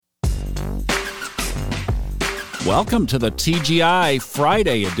Welcome to the TGI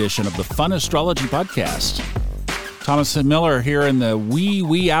Friday edition of the Fun Astrology Podcast. Thomas and Miller here in the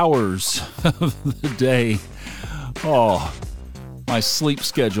wee hours of the day. Oh, my sleep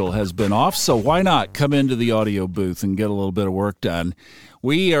schedule has been off, so why not come into the audio booth and get a little bit of work done?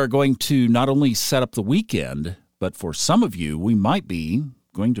 We are going to not only set up the weekend, but for some of you, we might be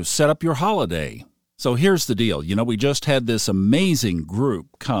going to set up your holiday. So here's the deal. You know, we just had this amazing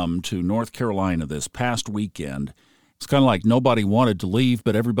group come to North Carolina this past weekend. It's kind of like nobody wanted to leave,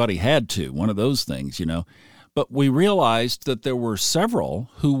 but everybody had to. One of those things, you know. But we realized that there were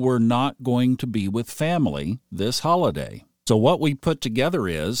several who were not going to be with family this holiday. So what we put together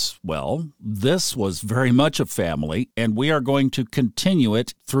is, well, this was very much a family, and we are going to continue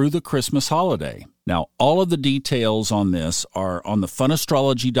it through the Christmas holiday. Now, all of the details on this are on the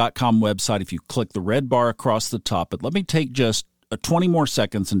funastrology.com website if you click the red bar across the top. But let me take just 20 more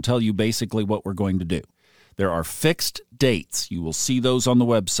seconds and tell you basically what we're going to do. There are fixed dates. You will see those on the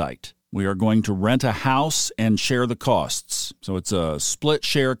website. We are going to rent a house and share the costs. So it's a split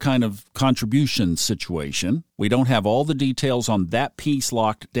share kind of contribution situation. We don't have all the details on that piece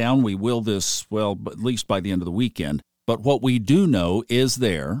locked down. We will this, well, at least by the end of the weekend. But what we do know is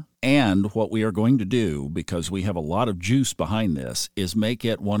there, and what we are going to do, because we have a lot of juice behind this, is make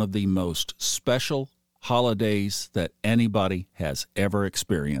it one of the most special holidays that anybody has ever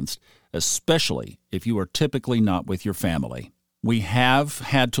experienced, especially if you are typically not with your family. We have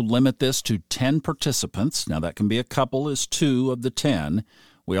had to limit this to 10 participants. Now, that can be a couple as 2 of the 10.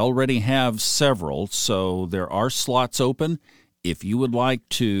 We already have several, so there are slots open. If you would like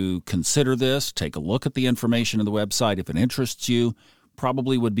to consider this, take a look at the information on the website. If it interests you,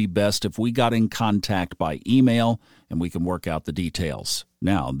 probably would be best if we got in contact by email and we can work out the details.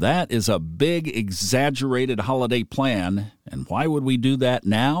 Now, that is a big, exaggerated holiday plan. And why would we do that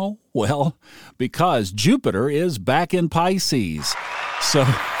now? Well, because Jupiter is back in Pisces. So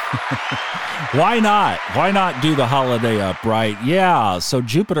why not? Why not do the holiday up, right? Yeah, so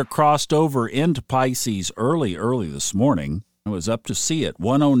Jupiter crossed over into Pisces early this morning. I was up to see it.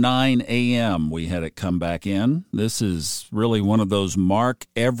 1:09 a.m. we had it come back in. This is really one of those mark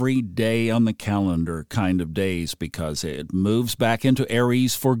every day on the calendar kind of days because it moves back into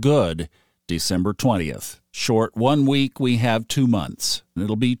Aries for good December 20th. Short 1 week, we have 2 months.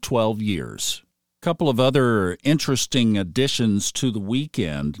 It'll be 12 years. A couple of other interesting additions to the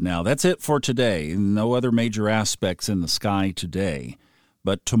weekend. Now, that's it for today. No other major aspects in the sky today.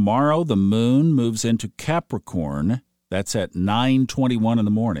 But tomorrow, the moon moves into Capricorn. That's at 9:21 in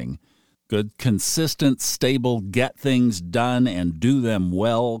the morning. Good, consistent, stable, get things done and do them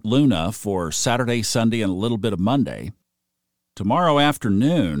well Luna for Saturday, Sunday, and a little bit of Monday. Tomorrow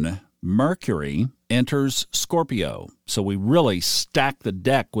afternoon, Mercury enters Scorpio. So we really stack the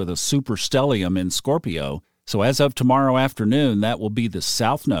deck with a superstellium in Scorpio. So as of tomorrow afternoon, that will be the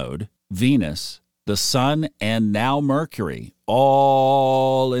South Node, Venus, the Sun, and now Mercury,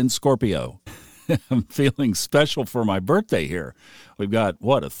 all in Scorpio. I'm feeling special for my birthday here. We've got,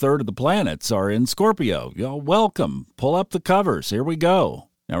 a third of the planets are in Scorpio. Welcome. Pull up the covers. Here we go.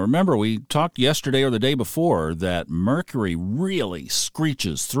 Now, remember, we talked yesterday or the day before that Mercury really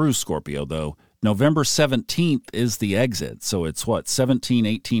screeches through Scorpio, though. November 17th is the exit, so it's 17,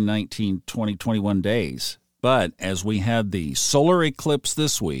 18, 19, 20, 21 days. But as we had the solar eclipse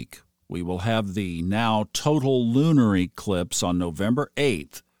this week, we will have the now total lunar eclipse on November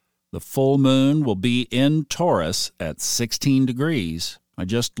 8th. The full moon will be in Taurus at 16 degrees. I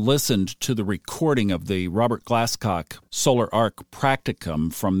just listened to the recording of the Robert Glasscock Solar Arc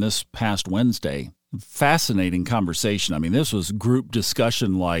Practicum from this past Wednesday. Fascinating conversation. I mean, this was group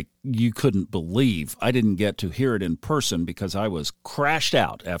discussion like you couldn't believe. I didn't get to hear it in person because I was crashed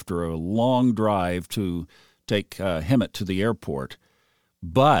out after a long drive to take Hemet to the airport.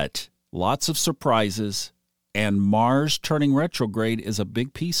 But lots of surprises. And Mars turning retrograde is a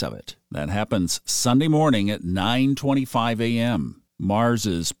big piece of it. That happens Sunday morning at 9:25 a.m.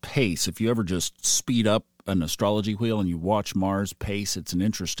 Mars's pace, if you ever just speed up an astrology wheel and you watch Mars pace, it's an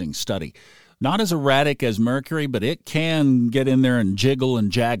interesting study. Not as erratic as Mercury, but it can get in there and jiggle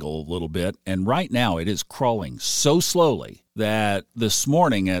and jaggle a little bit. And right now it is crawling so slowly that this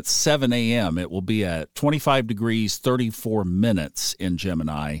morning at 7 a.m. it will be at 25 degrees, 34 minutes in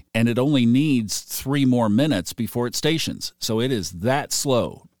Gemini. And it only needs 3 more minutes before it stations. So it is that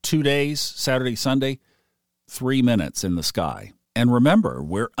slow. 2 days, Saturday, Sunday, 3 minutes in the sky. And remember,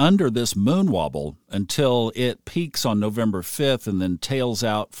 we're under this moon wobble until it peaks on November 5th and then tails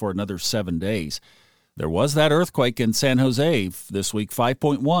out for another 7 days. There was that earthquake in San Jose this week,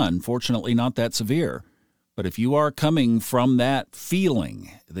 5.1, fortunately not that severe. But if you are coming from that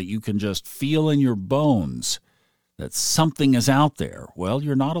feeling that you can just feel in your bones, that something is out there, well,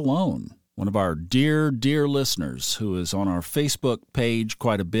 you're not alone. One of our dear, dear listeners who is on our Facebook page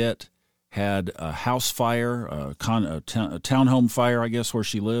quite a bit had a house fire, a townhome fire, I guess, where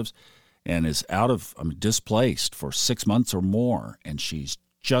she lives, and is displaced for 6 months or more, and she's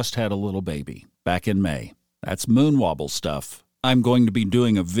just had a little baby back in May. That's moon wobble stuff. I'm going to be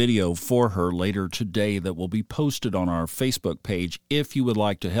doing a video for her later today that will be posted on our Facebook page. If you would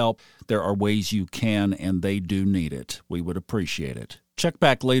like to help, there are ways you can, and they do need it. We would appreciate it. Check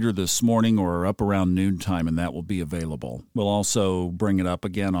back later this morning or up around noontime, and that will be available. We'll also bring it up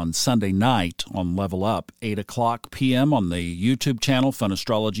again on Sunday night on Level Up, 8 o'clock p.m. on the YouTube channel, Fun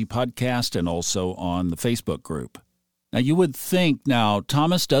Astrology Podcast, and also on the Facebook group. Now, you would think,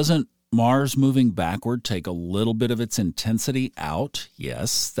 Thomas, doesn't Mars moving backward take a little bit of its intensity out?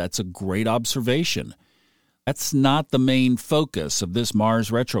 Yes, that's a great observation. That's not the main focus of this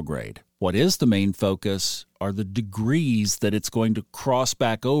Mars retrograde. What is the main focus are the degrees that it's going to cross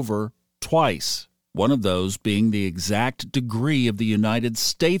back over twice. One of those being the exact degree of the United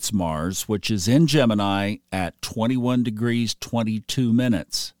States Mars, which is in Gemini at 21 degrees 22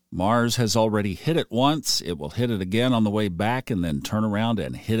 minutes. Mars has already hit it once. It will hit it again on the way back and then turn around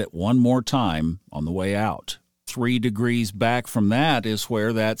and hit it one more time on the way out. 3 degrees back from that is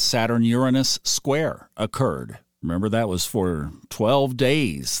where that Saturn-Uranus square occurred. Remember, that was for 12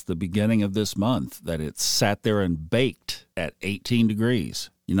 days, the beginning of this month, that it sat there and baked at 18 degrees.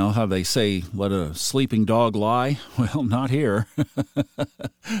 You know how they say, let a sleeping dog lie? Well, not here.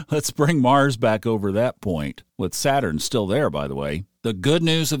 Let's bring Mars back over that point, with Saturn still there, by the way. The good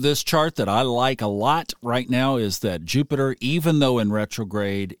news of this chart that I like a lot right now is that Jupiter, even though in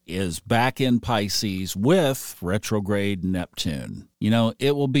retrograde, is back in Pisces with retrograde Neptune. You know,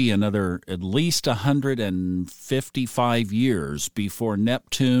 it will be another at least 155 years before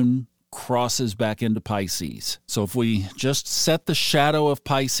Neptune crosses back into Pisces. So if we just set the shadow of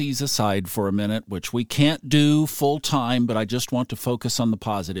Pisces aside for a minute, which we can't do full time, but I just want to focus on the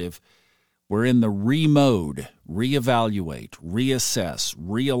positive, we're in the re-mode, reevaluate, reassess,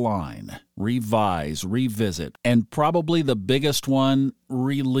 realign, revise, revisit, and probably the biggest one,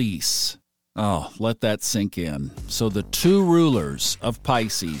 release. Oh, let that sink in. So the 2 rulers of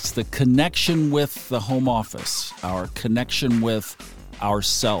Pisces, the connection with the home office, our connection with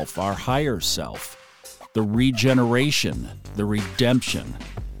ourself, our higher self, the regeneration, the redemption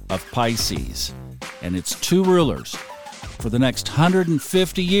of Pisces, and its 2 rulers for the next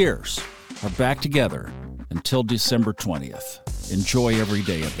 150 years are back together until December 20th. Enjoy every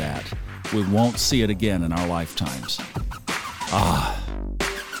day of that. We won't see it again in our lifetimes.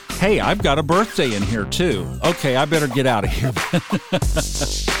 Hey, I've got a birthday in here too. Okay, I better get out of here.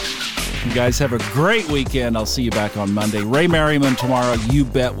 You guys have a great weekend. I'll see you back on Monday. Ray Merriman tomorrow. You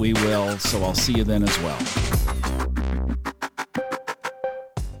bet we will. So I'll see you then as well.